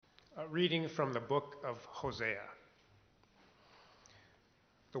A reading from the book of Hosea.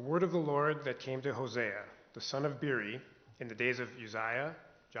 The word of the Lord that came to Hosea, the son of Beeri, in the days of Uzziah,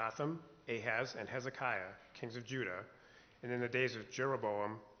 Jotham, Ahaz, and Hezekiah, kings of Judah, and in the days of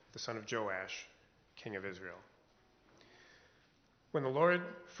Jeroboam, the son of Joash, king of Israel. When the Lord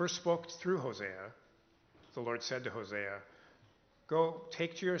first spoke through Hosea, the Lord said to Hosea, "Go,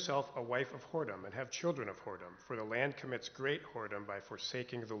 take to yourself a wife of whoredom and have children of whoredom, for the land commits great whoredom by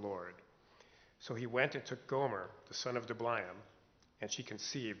forsaking the Lord." So he went and took Gomer, the son of Diblaim, and she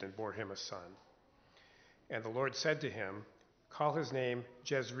conceived and bore him a son. And the Lord said to him, "Call his name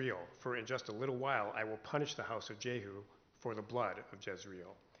Jezreel, for in just a little while I will punish the house of Jehu for the blood of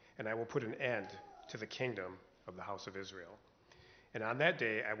Jezreel, and I will put an end to the kingdom of the house of Israel. And on that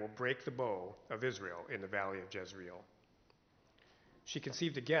day I will break the bow of Israel in the valley of Jezreel." She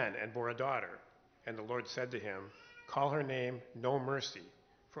conceived again and bore a daughter, and the Lord said to him, "Call her name No Mercy,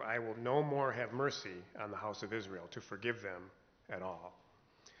 for I will no more have mercy on the house of Israel to forgive them at all.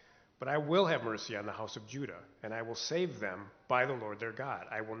 But I will have mercy on the house of Judah, and I will save them by the Lord their God.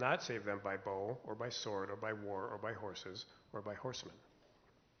 I will not save them by bow or by sword or by war or by horses or by horsemen."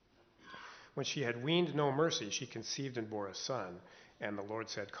 When she had weaned No Mercy, she conceived and bore a son, and the Lord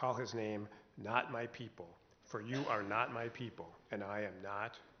said, "Call his name Not My People, for you are not my people, and I am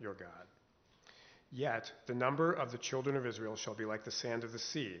not your God. Yet the number of the children of Israel shall be like the sand of the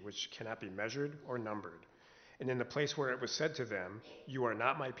sea, which cannot be measured or numbered. And in the place where it was said to them, 'You are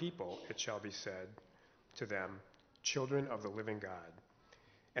not my people,' it shall be said to them, 'Children of the living God.'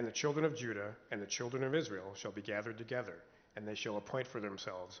 And the children of Judah and the children of Israel shall be gathered together, and they shall appoint for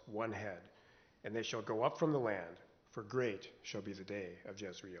themselves one head, and they shall go up from the land, for great shall be the day of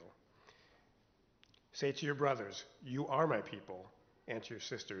Jezreel. Say to your brothers, 'You are my people,' and to your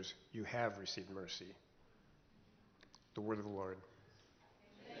sisters, 'You have received mercy.'" The word of the Lord.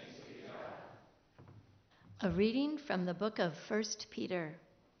 A reading from the book of 1 Peter.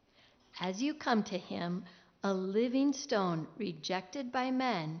 As you come to him, a living stone rejected by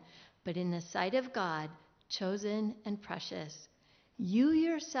men, but in the sight of God, chosen and precious, you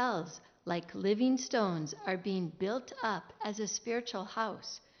yourselves, like living stones, are being built up as a spiritual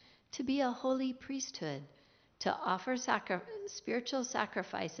house, to be a holy priesthood, to offer spiritual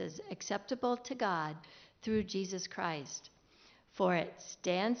sacrifices acceptable to God through Jesus Christ. For it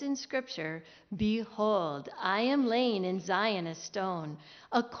stands in Scripture, "Behold, I am laying in Zion a stone,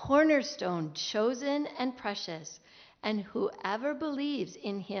 a cornerstone chosen and precious, and whoever believes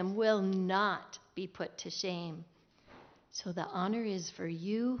in him will not be put to shame." So the honor is for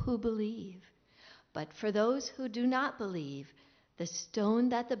you who believe. But for those who do not believe, the stone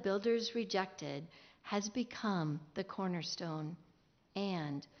that the builders rejected has become the cornerstone,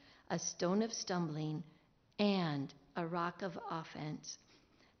 and a stone of stumbling, and a rock of offense.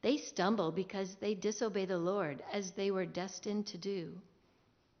 They stumble because they disobey the Lord, as they were destined to do.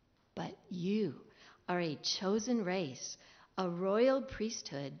 But you are a chosen race, a royal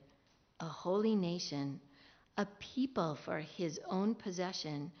priesthood, a holy nation, a people for his own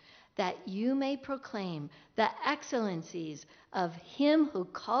possession, that you may proclaim the excellencies of him who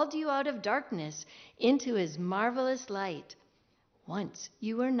called you out of darkness into his marvelous light. Once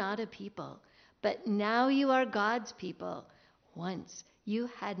you were not a people, but now you are God's people. Once you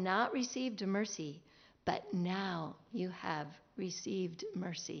had not received mercy, but now you have received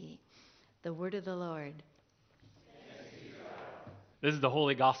mercy. The word of the Lord. This is the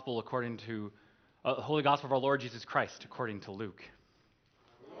Holy Gospel according to the Holy Gospel of our Lord Jesus Christ, according to Luke.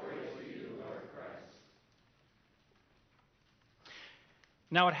 Glory to you, Lord Christ.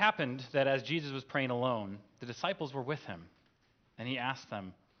 Now it happened that as Jesus was praying alone, the disciples were with him, and he asked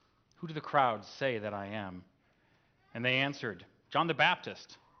them, "Who do the crowds say that I am?" And they answered, "John the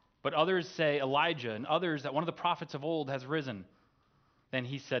Baptist, but others say Elijah, and others that one of the prophets of old has risen." Then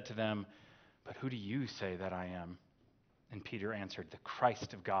he said to them, "But who do you say that I am?" And Peter answered, "The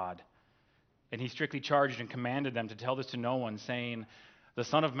Christ of God." And he strictly charged and commanded them to tell this to no one, saying, "The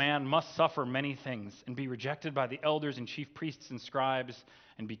Son of Man must suffer many things, and be rejected by the elders and chief priests and scribes,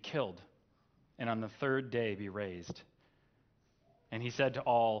 and be killed, and on the third day be raised." And he said to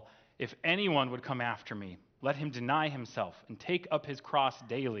all, "If anyone would come after me, let him deny himself and take up his cross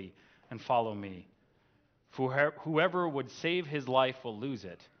daily and follow me. For whoever would save his life will lose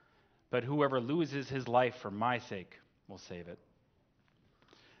it, but whoever loses his life for my sake will save it."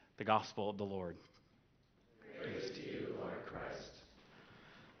 The Gospel of the Lord. Praise to you, Lord Christ.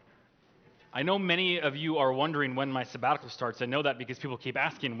 I know many of you are wondering when my sabbatical starts. I know that because people keep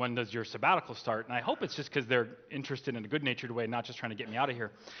asking, "When does your sabbatical start?" And I hope it's just because they're interested in a good-natured way, not just trying to get me out of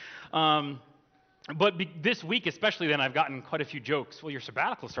here. But this week especially, then, I've gotten quite a few jokes. Well, your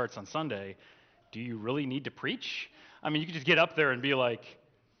sabbatical starts on Sunday. Do you really need to preach? I mean, you could just get up there and be like,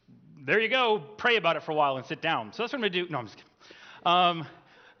 there you go, pray about it for a while and sit down. So that's what I'm going to do. No, I'm just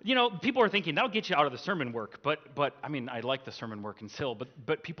kidding. People are thinking that'll get you out of the sermon work, but I mean, I like the sermon work and still,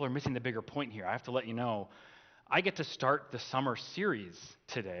 but people are missing the bigger point here. I have to let you know, I get to start the summer series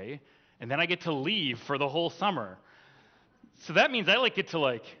today, and then I get to leave for the whole summer. So that means I get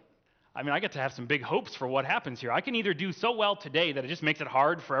to have some big hopes for what happens here. I can either do so well today that it just makes it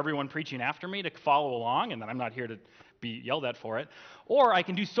hard for everyone preaching after me to follow along, and then I'm not here to be yelled at for it, or I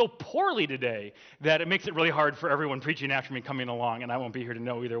can do so poorly today that it makes it really hard for everyone preaching after me coming along, and I won't be here to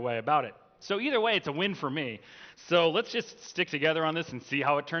know either way about it. So either way, it's a win for me. So let's just stick together on this and see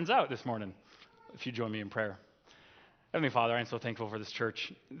how it turns out this morning. If you join me in prayer. Heavenly Father, I'm so thankful for this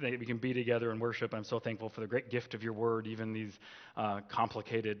church, that we can be together and worship. I'm so thankful for the great gift of your word, even these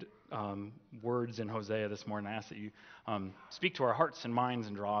complicated words in Hosea this morning. I ask that you speak to our hearts and minds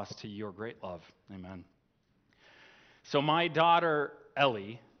and draw us to your great love. Amen. So my daughter,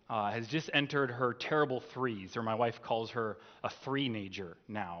 Ellie, has just entered her terrible threes, or my wife calls her a three-nager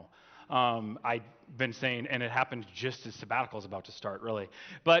now. I've been saying, and it happened just as sabbatical is about to start, really.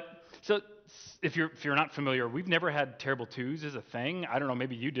 But so if you're not familiar, we've never had terrible twos as a thing. I don't know,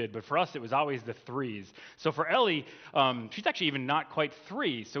 maybe you did, but for us it was always the threes. So for Ellie, she's actually even not quite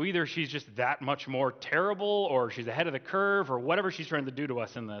three. So either she's just that much more terrible, or she's ahead of the curve, or whatever she's trying to do to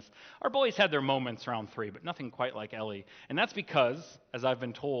us in this. Our boys had their moments around three, but nothing quite like Ellie. And that's because, as I've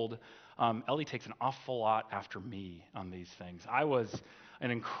been told, Ellie takes an awful lot after me on these things. I was an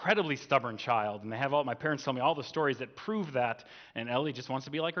incredibly stubborn child, and my parents tell me all the stories that prove that, and Ellie just wants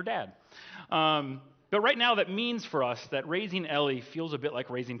to be like her dad. But right now that means for us that raising Ellie feels a bit like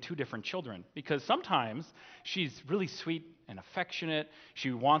raising two different children, because sometimes she's really sweet and affectionate,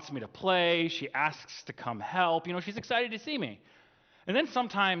 she wants me to play, she asks to come help, she's excited to see me. And then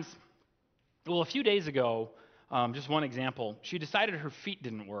sometimes, a few days ago, just one example, she decided her feet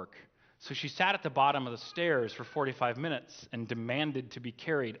didn't work. So she sat at the bottom of the stairs for 45 minutes and demanded to be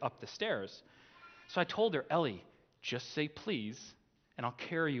carried up the stairs. So I told her, Ellie, just say please, and I'll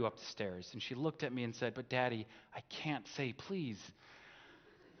carry you up the stairs. And she looked at me and said, but Daddy, I can't say please.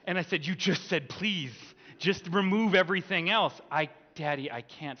 And I said, you just said please. Just remove everything else. Daddy, I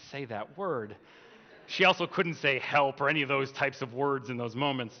can't say that word. She also couldn't say help or any of those types of words in those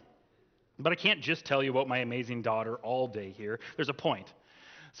moments. But I can't just tell you about my amazing daughter all day here. There's a point.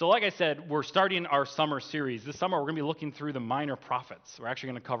 So like I said, we're starting our summer series. This summer, we're going to be looking through the minor prophets. We're actually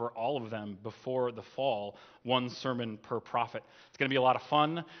going to cover all of them before the fall, one sermon per prophet. It's going to be a lot of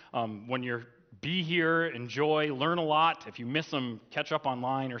fun. When you're be here, enjoy, learn a lot. If you miss them, catch up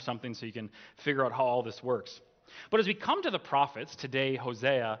online or something so you can figure out how all this works. But as we come to the prophets, today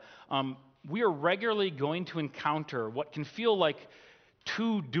Hosea, we are regularly going to encounter what can feel like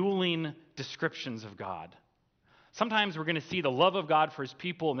two dueling descriptions of God. Sometimes we're going to see the love of God for his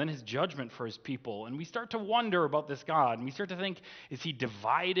people and then his judgment for his people. And we start to wonder about this God. And we start to think, is he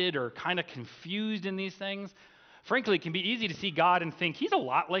divided or kind of confused in these things? Frankly, it can be easy to see God and think he's a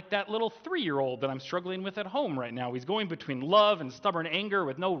lot like that little 3-year-old that I'm struggling with at home right now. He's going between love and stubborn anger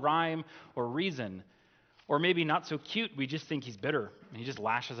with no rhyme or reason. Or maybe not so cute, we just think he's bitter. And he just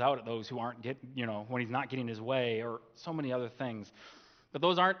lashes out at those who aren't when he's not getting his way, or so many other things. But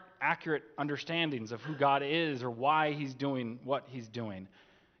those aren't accurate understandings of who God is or why he's doing what he's doing.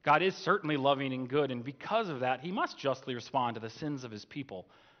 God is certainly loving and good, and because of that, he must justly respond to the sins of his people.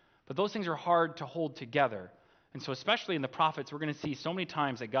 But those things are hard to hold together. And so especially in the prophets, we're going to see so many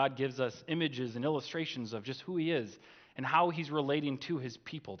times that God gives us images and illustrations of just who he is and how he's relating to his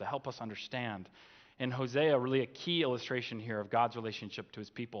people to help us understand. In Hosea, really a key illustration here of God's relationship to his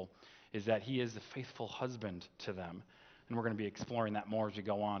people is that he is the faithful husband to them. And we're going to be exploring that more as we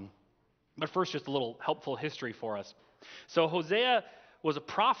go on. But first, just a little helpful history for us. So Hosea was a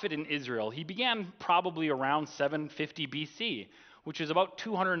prophet in Israel. He began probably around 750 BC, which is about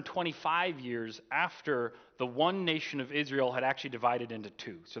 225 years after the one nation of Israel had actually divided into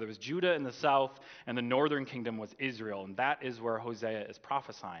two. So there was Judah in the south, and the northern kingdom was Israel. And that is where Hosea is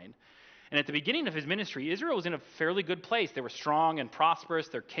prophesying. And at the beginning of his ministry, Israel was in a fairly good place. They were strong and prosperous.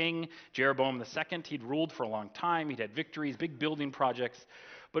 Their king, Jeroboam II, he'd ruled for a long time. He'd had victories, big building projects.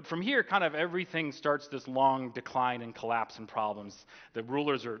 But from here, kind of everything starts this long decline and collapse and problems. The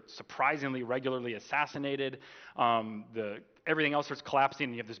rulers are surprisingly regularly assassinated. Everything else starts collapsing,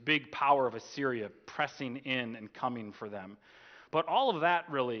 and you have this big power of Assyria pressing in and coming for them. But all of that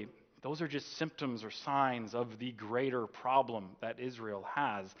really, those are just symptoms or signs of the greater problem that Israel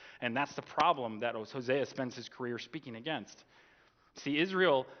has. And that's the problem that Hosea spends his career speaking against. See,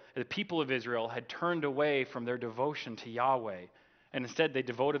 Israel, the people of Israel, had turned away from their devotion to Yahweh, and instead they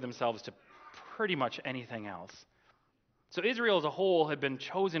devoted themselves to pretty much anything else. So Israel as a whole had been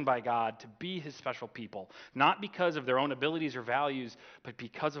chosen by God to be his special people, not because of their own abilities or values, but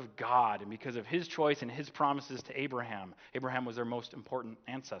because of God and because of his choice and his promises to Abraham. Abraham was their most important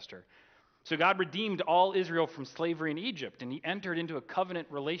ancestor. So God redeemed all Israel from slavery in Egypt, and he entered into a covenant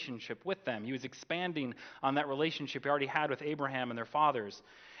relationship with them. He was expanding on that relationship he already had with Abraham and their fathers.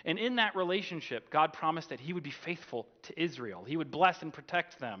 And in that relationship, God promised that he would be faithful to Israel. He would bless and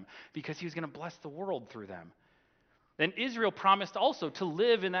protect them because he was going to bless the world through them. Then Israel promised also to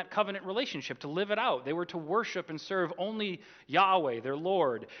live in that covenant relationship, to live it out. They were to worship and serve only Yahweh, their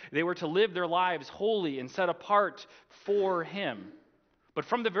Lord. They were to live their lives holy and set apart for him. But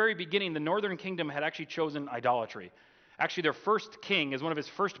from the very beginning, the northern kingdom had actually chosen idolatry. Actually, their first king, as one of his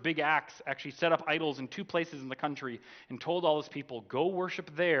first big acts, actually set up idols in 2 places in the country and told all his people, go worship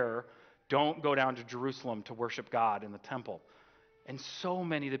there, don't go down to Jerusalem to worship God in the temple. And so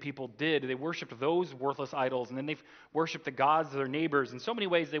many of the people did. They worshiped those worthless idols, and then they worshiped the gods of their neighbors. In so many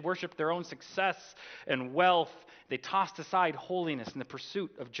ways, they worshiped their own success and wealth. They tossed aside holiness in the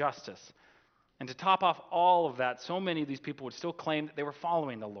pursuit of justice. And to top off all of that, so many of these people would still claim that they were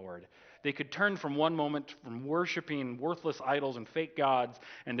following the Lord. They could turn from one moment from worshiping worthless idols and fake gods,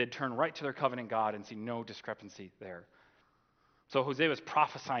 and they'd turn right to their covenant God and see no discrepancy there. So Hosea was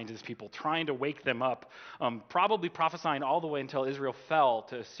prophesying to his people, trying to wake them up, probably prophesying all the way until Israel fell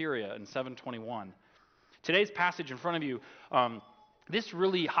to Assyria in 721. Today's passage in front of you, this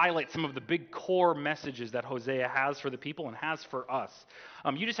really highlights some of the big core messages that Hosea has for the people and has for us.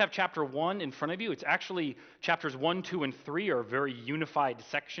 You just have chapter 1 in front of you. It's actually chapters 1, 2, and 3 are a very unified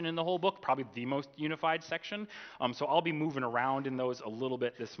section in the whole book, probably the most unified section. So I'll be moving around in those a little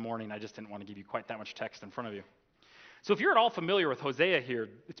bit this morning. I just didn't want to give you quite that much text in front of you. So if you're at all familiar with Hosea here,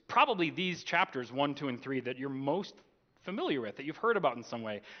 it's probably these chapters 1, 2, and 3 that you're most familiar with, that you've heard about in some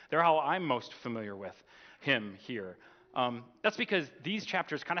way. They're how I'm most familiar with him here. That's because these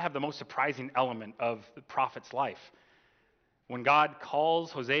chapters kind of have the most surprising element of the prophet's life. When God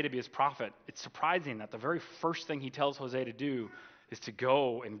calls Hosea to be his prophet, it's surprising that the very first thing he tells Hosea to do is to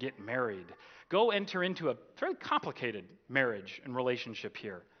go and get married. Go enter into a very complicated marriage and relationship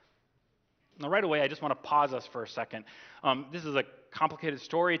here. Now, right away, I just want to pause us for a second. This is a complicated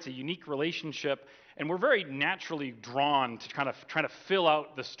story. It's a unique relationship, and we're very naturally drawn to kind of trying to fill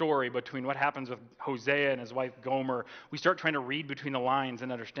out the story between what happens with Hosea and his wife Gomer. We start trying to read between the lines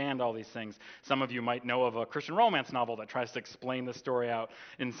and understand all these things. Some of you might know of a Christian romance novel that tries to explain the story out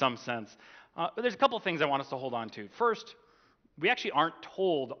in some sense. But there's a couple of things I want us to hold on to. First, we actually aren't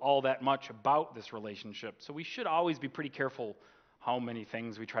told all that much about this relationship, so we should always be pretty careful how many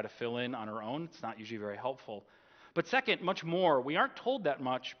things we try to fill in on our own. It's not usually very helpful. But second, much more, we aren't told that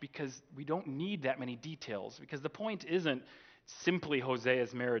much because we don't need that many details, because the point isn't simply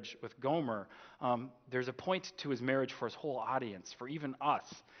Hosea's marriage with Gomer. There's a point to his marriage for his whole audience, for even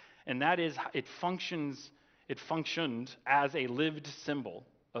us, and that is it functioned as a lived symbol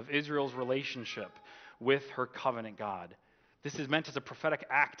of Israel's relationship with her covenant God. This is meant as a prophetic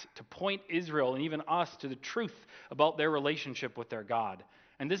act to point Israel and even us to the truth about their relationship with their God.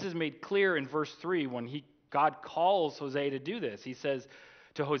 And this is made clear in verse 3 when God calls Hosea to do this. He says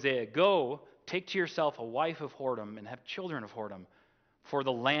to Hosea, go, take to yourself a wife of whoredom and have children of whoredom, for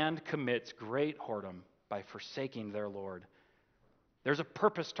the land commits great whoredom by forsaking their Lord. There's a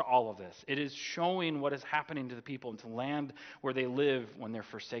purpose to all of this. It is showing what is happening to the people and to the land where they live when they're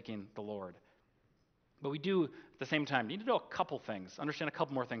forsaking the Lord. But we do, at the same time, need to know a couple things, understand a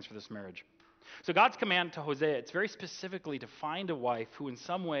couple more things for this marriage. So God's command to Hosea, it's very specifically to find a wife who in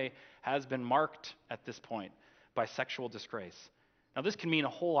some way has been marked at this point by sexual disgrace. Now this can mean a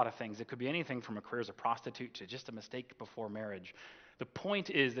whole lot of things. It could be anything from a career as a prostitute to just a mistake before marriage. The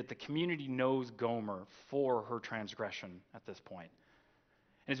point is that the community knows Gomer for her transgression at this point.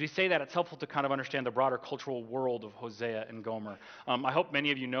 And as we say that, it's helpful to kind of understand the broader cultural world of Hosea and Gomer. I hope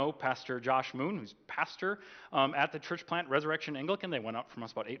many of you know Pastor Josh Moon, who's pastor at the church plant Resurrection Anglican. They went up from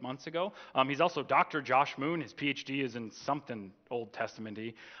us about 8 months ago. He's also Dr. Josh Moon. His PhD is in something Old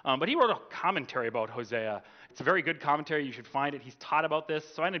Testament-y. But he wrote a commentary about Hosea. It's a very good commentary. You should find it. He's taught about this.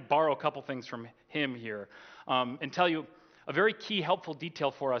 So I'm going to borrow a couple things from him here and tell you a very key helpful detail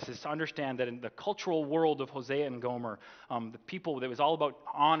for us is to understand that in the cultural world of Hosea and Gomer, the people, it was all about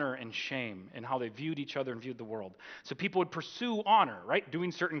honor and shame and how they viewed each other and viewed the world. So people would pursue honor, right?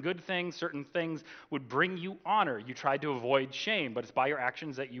 Doing certain good things, certain things would bring you honor. You tried to avoid shame, but it's by your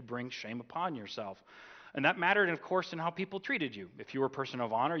actions that you bring shame upon yourself. And that mattered, of course, in how people treated you. If you were a person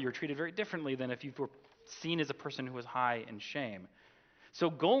of honor, you were treated very differently than if you were seen as a person who was high in shame. So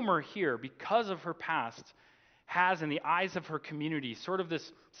Gomer here, because of her past, has in the eyes of her community sort of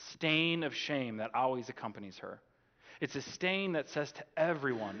this stain of shame that always accompanies her. It's a stain that says to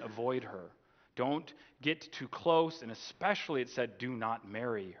everyone, avoid her. Don't get too close, and especially it said, do not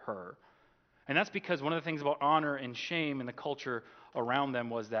marry her. And that's because one of the things about honor and shame in the culture around them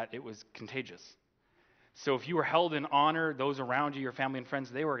was that it was contagious. So if you were held in honor, those around you, your family and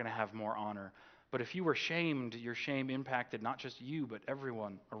friends, they were going to have more honor. But if you were shamed, your shame impacted not just you, but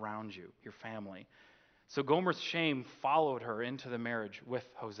everyone around you, your family. So Gomer's shame followed her into the marriage with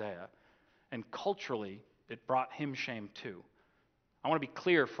Hosea. And culturally, it brought him shame too. I want to be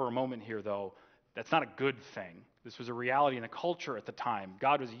clear for a moment here, though. That's not a good thing. This was a reality in the culture at the time.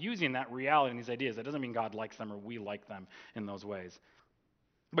 God was using that reality and these ideas. That doesn't mean God likes them or we like them in those ways.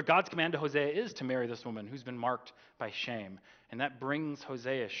 But God's command to Hosea is to marry this woman who's been marked by shame. And that brings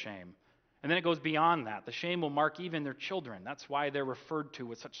Hosea shame. And then it goes beyond that. The shame will mark even their children. That's why they're referred to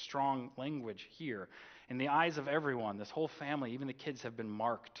with such strong language here. In the eyes of everyone, this whole family, even the kids, have been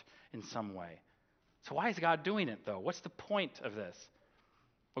marked in some way. So why is God doing it, though? What's the point of this?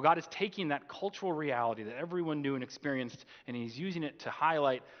 Well, God is taking that cultural reality that everyone knew and experienced, and he's using it to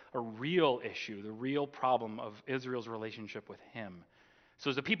highlight a real issue, the real problem of Israel's relationship with him. So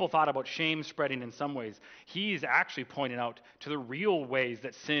as the people thought about shame spreading in some ways, he's actually pointing out to the real ways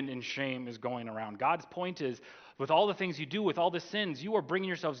that sin and shame is going around. God's point is, with all the things you do, with all the sins, you are bringing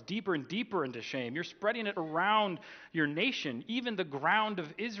yourselves deeper and deeper into shame. You're spreading it around your nation. Even the ground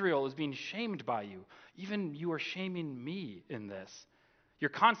of Israel is being shamed by you. Even you are shaming me in this. Your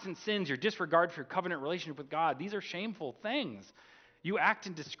constant sins, your disregard for your covenant relationship with God, these are shameful things. You act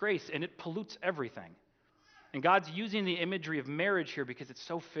in disgrace, and it pollutes everything. And God's using the imagery of marriage here because it's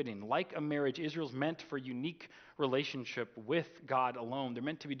so fitting. Like a marriage, Israel's meant for unique relationship with God alone. They're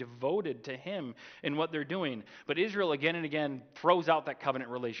meant to be devoted to him in what they're doing. But Israel again and again throws out that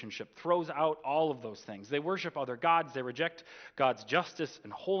covenant relationship, throws out all of those things. They worship other gods. They reject God's justice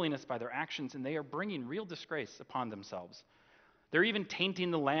and holiness by their actions, and they are bringing real disgrace upon themselves. They're even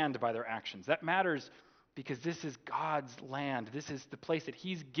tainting the land by their actions. That matters because this is God's land. This is the place that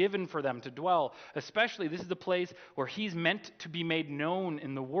he's given for them to dwell. Especially, this is the place where he's meant to be made known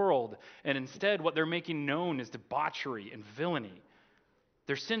in the world. And instead, what they're making known is debauchery and villainy.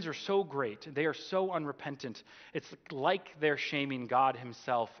 Their sins are so great. They are so unrepentant. It's like they're shaming God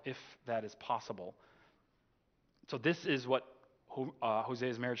himself, if that is possible. So this is what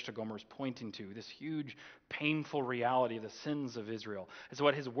Hosea's marriage to Gomer is pointing to, this huge, painful reality of the sins of Israel. It's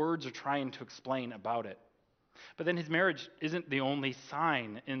what his words are trying to explain about it. But then his marriage isn't the only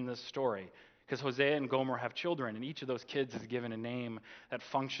sign in this story, because Hosea and Gomer have children, and each of those kids is given a name that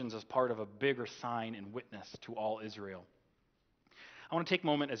functions as part of a bigger sign and witness to all Israel. I want to take a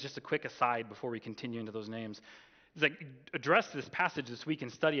moment as just a quick aside before we continue into those names. As I address this passage this week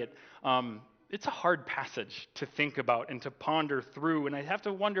and study it, it's a hard passage to think about and to ponder through. And I have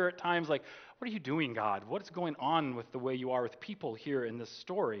to wonder at times, like, what are you doing, God? What is going on with the way you are with people here in this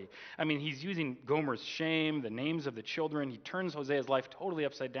story? I mean, he's using Gomer's shame, the names of the children. He turns Hosea's life totally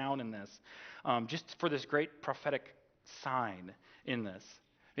upside down in this, just for this great prophetic sign in this.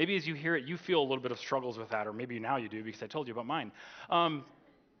 Maybe as you hear it, you feel a little bit of struggles with that, or maybe now you do because I told you about mine.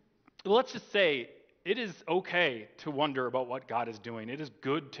 Let's just say, it is okay to wonder about what God is doing. It is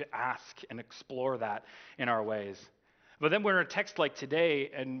good to ask and explore that in our ways. But then we're in a text like today,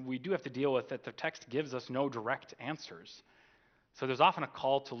 and we do have to deal with that the text gives us no direct answers. So there's often a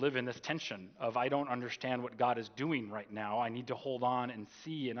call to live in this tension of, I don't understand what God is doing right now. I need to hold on and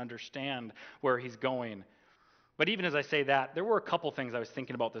see and understand where he's going. But even as I say that, there were a couple things I was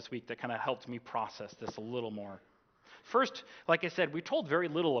thinking about this week that kind of helped me process this a little more. First, like I said, we're told very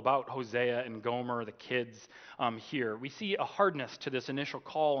little about Hosea and Gomer, the kids here. We see a hardness to this initial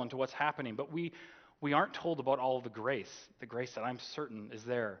call and to what's happening, but we aren't told about all of the grace that I'm certain is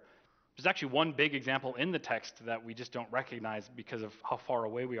there. There's actually one big example in the text that we just don't recognize because of how far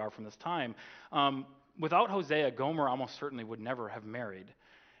away we are from this time. Without Hosea, Gomer almost certainly would never have married.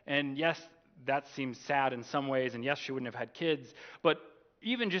 And yes, that seems sad in some ways, and yes, she wouldn't have had kids, but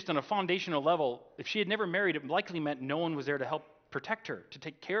even just on a foundational level, if she had never married, it likely meant no one was there to help protect her, to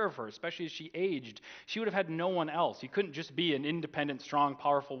take care of her, especially as she aged. She would have had no one else. You couldn't just be an independent, strong,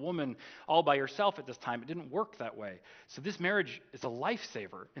 powerful woman all by yourself at this time. It didn't work that way. So this marriage is a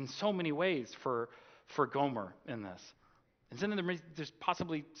lifesaver in so many ways for Gomer in this. And then there's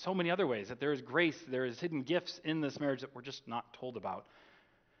possibly so many other ways that there is grace, there is hidden gifts in this marriage that we're just not told about.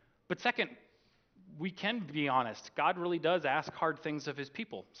 But second, we can be honest. God really does ask hard things of his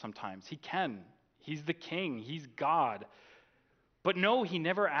people sometimes. He can. He's the king. He's God. But no, he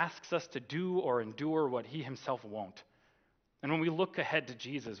never asks us to do or endure what he himself won't. And when we look ahead to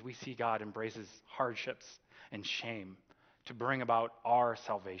Jesus, we see God embraces hardships and shame to bring about our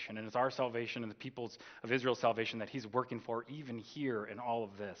salvation. And it's our salvation and the peoples of Israel's salvation that he's working for even here in all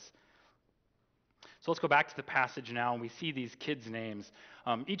of this. So let's go back to the passage now, and we see these kids' names.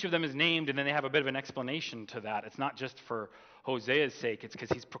 Each of them is named, and then they have a bit of an explanation to that. It's not just for Hosea's sake. It's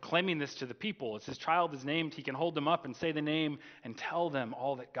because he's proclaiming this to the people. It's his child is named. He can hold them up and say the name and tell them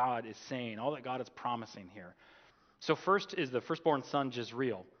all that God is saying, all that God is promising here. So first is the firstborn son,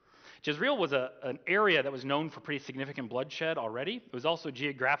 Jezreel. Jezreel was an area that was known for pretty significant bloodshed already. It was also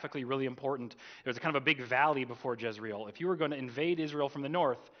geographically really important. It was kind of a big valley before Jezreel. If you were going to invade Israel from the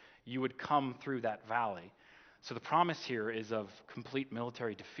north, you would come through that valley. So the promise here is of complete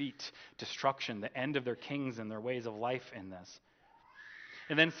military defeat, destruction, the end of their kings and their ways of life in this.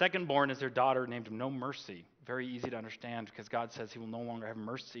 And then second-born is their daughter named No Mercy. Very easy to understand because God says he will no longer have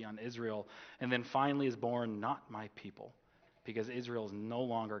mercy on Israel. And then finally is born Not My People, because Israel is no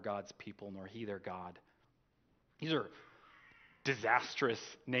longer God's people, nor he their God. These are disastrous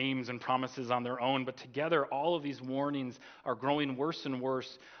names and promises on their own, but together all of these warnings are growing worse and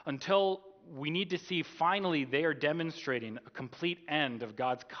worse until we need to see finally they are demonstrating a complete end of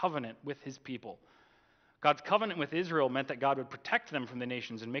God's covenant with his people. God's covenant with Israel meant that God would protect them from the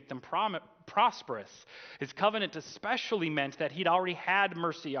nations and make them prosperous. His covenant especially meant that he'd already had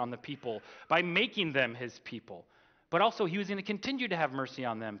mercy on the people by making them his people. But also he was going to continue to have mercy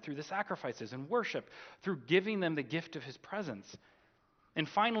on them through the sacrifices and worship, through giving them the gift of his presence. And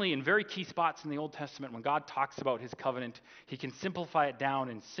finally, in very key spots in the Old Testament, when God talks about his covenant, he can simplify it down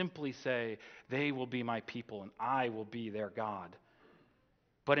and simply say, they will be my people and I will be their God.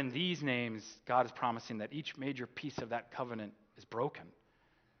 But in these names, God is promising that each major piece of that covenant is broken.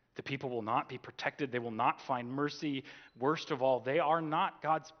 The people will not be protected. They will not find mercy. Worst of all, they are not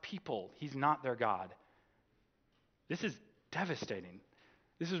God's people. He's not their God. This is devastating.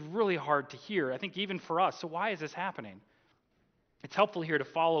 This is really hard to hear, I think, even for us. So why is this happening? It's helpful here to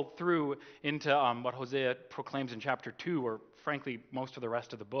follow through into what Hosea proclaims in chapter 2, or frankly, most of the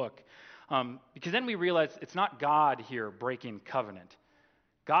rest of the book. Because then we realize it's not God here breaking covenant.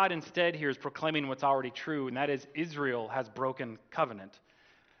 God instead here is proclaiming what's already true, and that is Israel has broken covenant.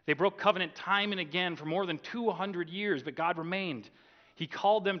 They broke covenant time and again for more than 200 years, but God remained. He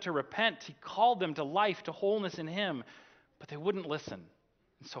called them to repent. He called them to life, to wholeness in him, but they wouldn't listen.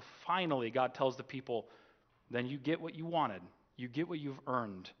 And so finally, God tells the people, then you get what you wanted. You get what you've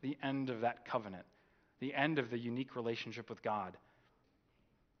earned, the end of that covenant, the end of the unique relationship with God.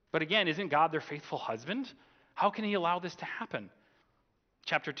 But again, isn't God their faithful husband? How can he allow this to happen?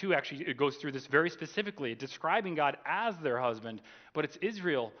 Chapter 2 actually it goes through this very specifically, describing God as their husband, but it's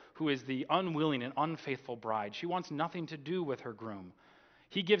Israel who is the unwilling and unfaithful bride. She wants nothing to do with her groom.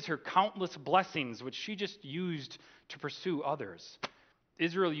 He gives her countless blessings, which she just used to pursue others.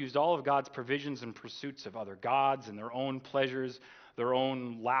 Israel used all of God's provisions and pursuits of other gods and their own pleasures, their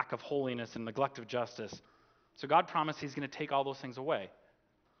own lack of holiness and neglect of justice. So God promised he's going to take all those things away.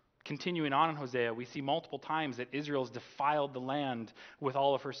 Continuing on in Hosea, we see multiple times that Israel's defiled the land with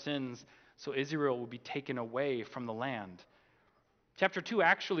all of her sins, so Israel will be taken away from the land. Chapter 2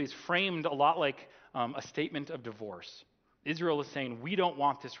 actually is framed a lot like a statement of divorce. Israel is saying, we don't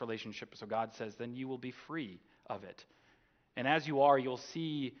want this relationship, so God says, then you will be free of it. And as you are, you'll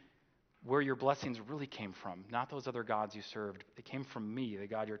see where your blessings really came from, not those other gods you served. They came from me, the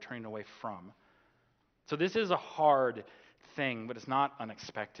God you're turning away from. So this is a hard thing, but it's not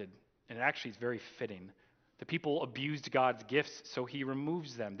unexpected. And it actually is very fitting. The people abused God's gifts, so he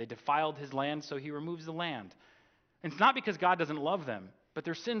removes them. They defiled his land, so he removes the land. And it's not because God doesn't love them, but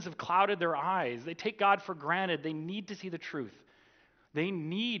their sins have clouded their eyes. They take God for granted. They need to see the truth. They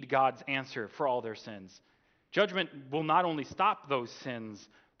need God's answer for all their sins. Judgment will not only stop those sins,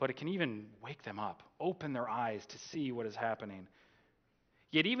 but it can even wake them up, open their eyes to see what is happening.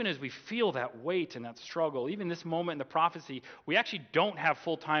 Yet even as we feel that weight and that struggle, even this moment in the prophecy, we actually don't have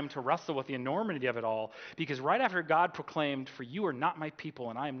full time to wrestle with the enormity of it all, because right after God proclaimed, for you are not my people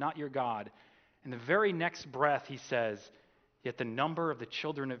and I am not your God, in the very next breath he says, yet the number of the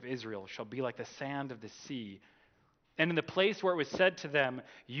children of Israel shall be like the sand of the sea. And in the place where it was said to them,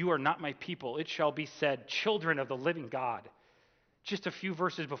 you are not my people, it shall be said, children of the living God. Just a few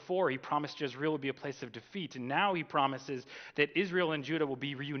verses before, he promised Jezreel would be a place of defeat. And now he promises that Israel and Judah will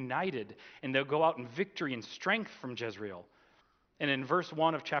be reunited, and they'll go out in victory and strength from Jezreel. And in verse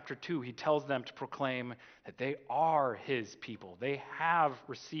 1 of chapter 2, he tells them to proclaim that they are his people. They have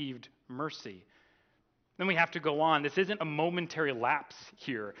received mercy. Then we have to go on. This isn't a momentary lapse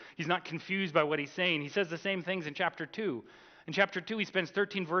here. He's not confused by what he's saying. He says the same things in chapter 2. In chapter 2, he spends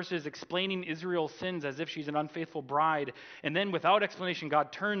 13 verses explaining Israel's sins as if she's an unfaithful bride. And then without explanation,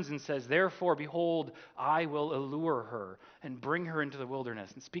 God turns and says, "Therefore, behold, I will allure her and bring her into the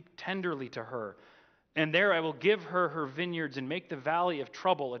wilderness and speak tenderly to her. And there I will give her her vineyards and make the valley of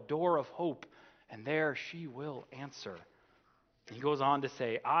trouble a door of hope. And there she will answer." He goes on to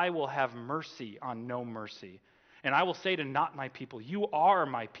say, "I will have mercy on no mercy. And I will say to not my people, you are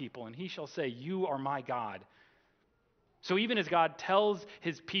my people. And he shall say, you are my God." So even as God tells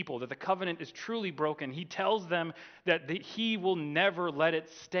his people that the covenant is truly broken, he tells them that he will never let it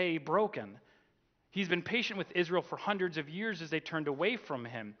stay broken. He's been patient with Israel for hundreds of years as they turned away from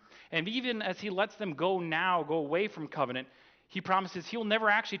him. And even as he lets them go away from covenant, he promises he'll never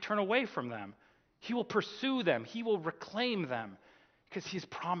actually turn away from them. He will pursue them. He will reclaim them because he's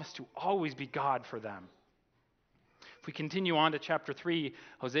promised to always be God for them. If we continue on to chapter 3,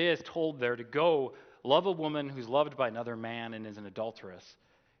 Hosea is told there to go love a woman who's loved by another man and is an adulteress,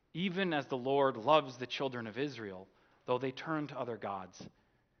 even as the Lord loves the children of Israel, though they turn to other gods.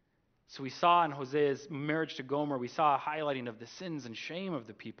 So we saw in Hosea's marriage to Gomer, we saw a highlighting of the sins and shame of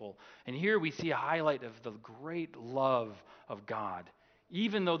the people. And here we see a highlight of the great love of God.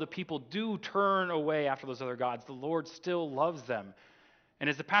 Even though the people do turn away after those other gods, the Lord still loves them. And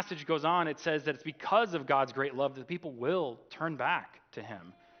as the passage goes on, it says that it's because of God's great love that the people will turn back to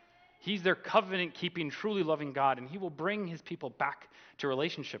him. He's their covenant-keeping, truly loving God, and he will bring his people back to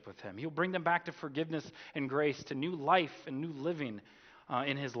relationship with him. He'll bring them back to forgiveness and grace, to new life and new living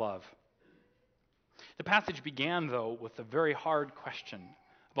in his love. The passage began, though, with a very hard question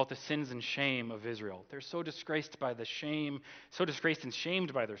about the sins and shame of Israel. They're so disgraced by the shame, so disgraced and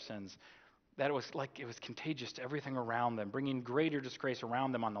shamed by their sins, that it was contagious to everything around them, bringing greater disgrace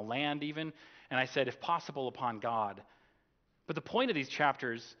around them on the land even, and I said, if possible, upon God. But the point of these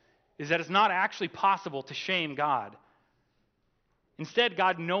chapters is that it's not actually possible to shame God. Instead,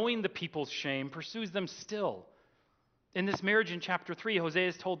 God, knowing the people's shame, pursues them still. In this marriage in chapter 3, Hosea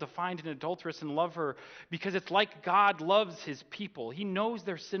is told to find an adulteress and love her because it's like God loves his people. He knows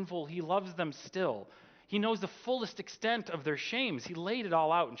they're sinful. He loves them still. He knows the fullest extent of their shames. He laid it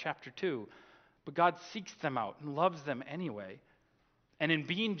all out in chapter 2. But God seeks them out and loves them anyway. And in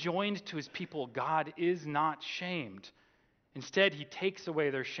being joined to his people, God is not shamed. Instead, he takes away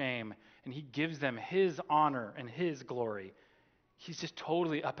their shame and he gives them his honor and his glory. He's just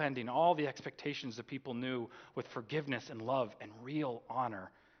totally upending all the expectations the people knew with forgiveness and love and real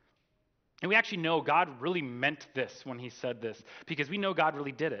honor. And we actually know God really meant this when he said this, because we know God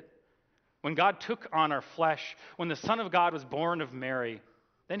really did it. When God took on our flesh, when the Son of God was born of Mary,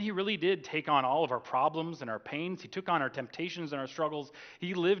 then he really did take on all of our problems and our pains. He took on our temptations and our struggles.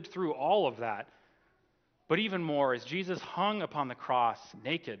 He lived through all of that. But even more, as Jesus hung upon the cross,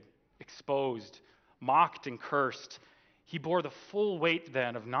 naked, exposed, mocked and cursed, he bore the full weight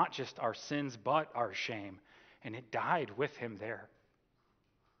then of not just our sins, but our shame. And it died with him there.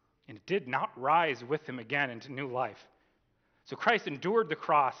 And it did not rise with him again into new life. So Christ endured the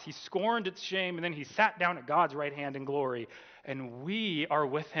cross. He scorned its shame, and then he sat down at God's right hand in glory. And we are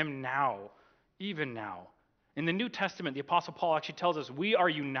with him now, even now. In the New Testament, the Apostle Paul actually tells us we are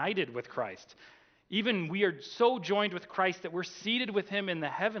united with Christ. Even we are so joined with Christ that we're seated with him in the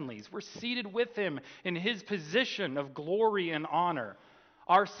heavenlies. We're seated with him in his position of glory and honor.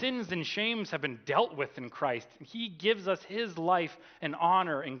 Our sins and shames have been dealt with in Christ. He gives us his life and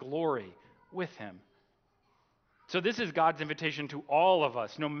honor and glory with him. So this is God's invitation to all of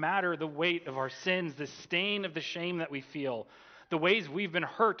us, no matter the weight of our sins, the stain of the shame that we feel, the ways we've been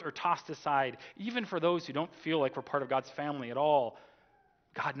hurt or tossed aside, even for those who don't feel like we're part of God's family at all.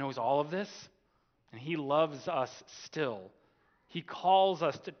 God knows all of this. And he loves us still. He calls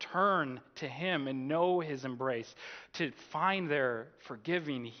us to turn to him and know his embrace, to find their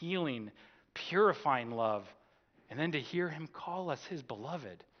forgiving, healing, purifying love, and then to hear him call us his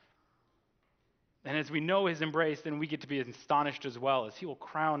beloved. And as we know his embrace, then we get to be astonished as well, as he will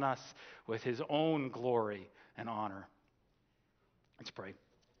crown us with his own glory and honor. Let's pray.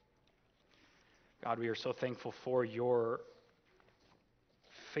 God, we are so thankful for your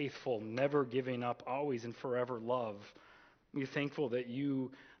faithful, never giving up, always and forever love. We're thankful that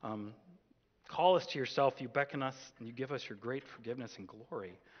you call us to yourself, you beckon us, and you give us your great forgiveness and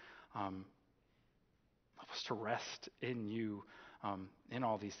glory. Help us to rest in you in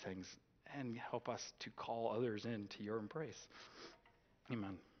all these things, and help us to call others into your embrace.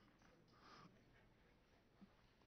 Amen.